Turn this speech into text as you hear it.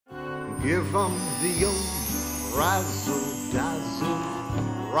Give 'em the old razzle dazzle,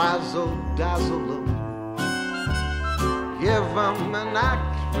 razzle dazzle 'em. Give 'em an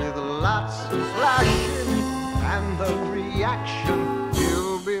act with lots of flashing, and the reaction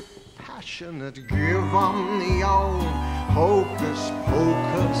will be passionate. Give 'em the old hocus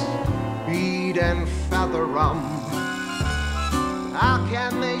pocus, bead and feather 'em. How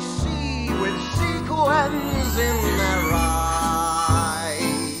can they see with sequins in their eyes?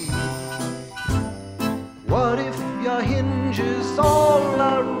 What if your hinges all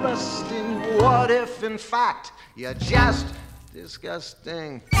are rusting? What if, in fact, you're just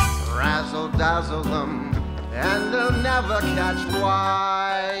disgusting? Razzle dazzle them, and they'll never catch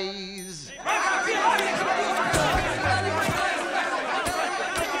wise.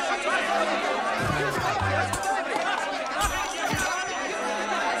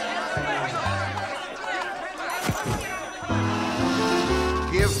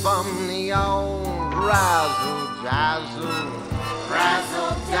 Give 'em the old razzle dazzle,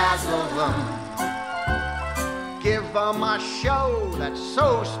 razzle dazzle them. Give 'em a show that's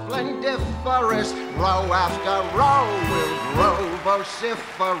so splendiferous, row after row will grow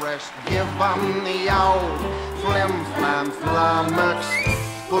vociferous. Give 'em the old flim-flam flummox,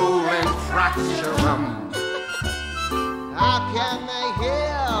 fool and fracture 'em. How can they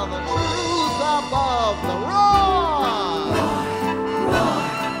hear the truth above the roar?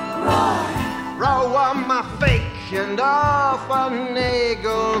 Row 'em a fake and off a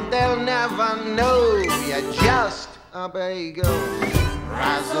nagel, they'll never know you're just a bagel.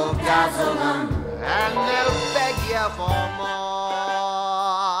 Razzle dazzle them, and they'll beg you for more.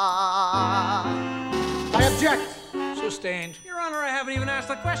 I object. Sustained. Your Honor, I haven't even asked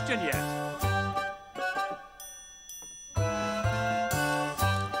the question yet.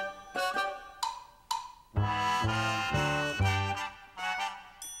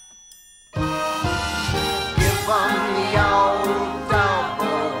 Give 'em the old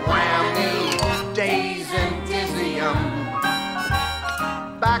double whammy, daze and dizzy 'em.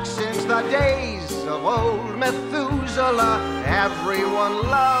 Back since the days of old Methuselah, everyone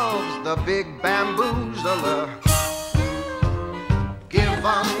loves the big bamboozler. Give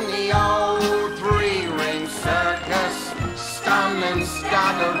 'em the old three-ring circus, stun and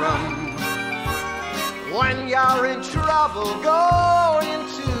stagger 'em. When you're in trouble, go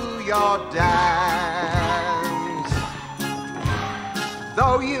into your dance.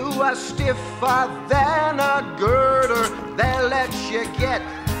 Though you are stiffer than a girder, they'll let you get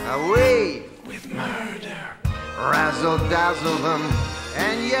away with murder. Razzle dazzle them,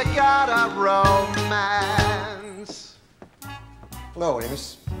 and you got a romance. Hello,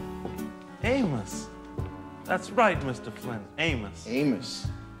 Amos. Amos. That's right, Mr. Flynn. Amos. Amos.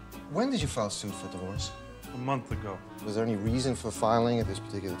 When did you file suit for divorce? A month ago. Was there any reason for filing at this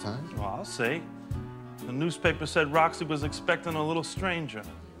particular time? Well, I'll say. The newspaper said Roxy was expecting a little stranger.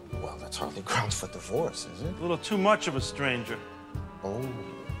 Well, that's hardly grounds for divorce, is it? A little too much of a stranger. Oh,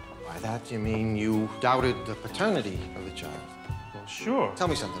 by that you mean you doubted the paternity of the child? Well, sure. Tell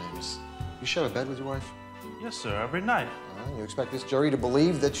me something, Amos. You share a bed with your wife? Yes, sir, every night. You expect this jury to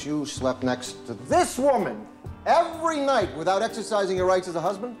believe that you slept next to this woman every night without exercising your rights as a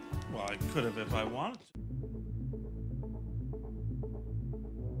husband? Well, I could have if I wanted to.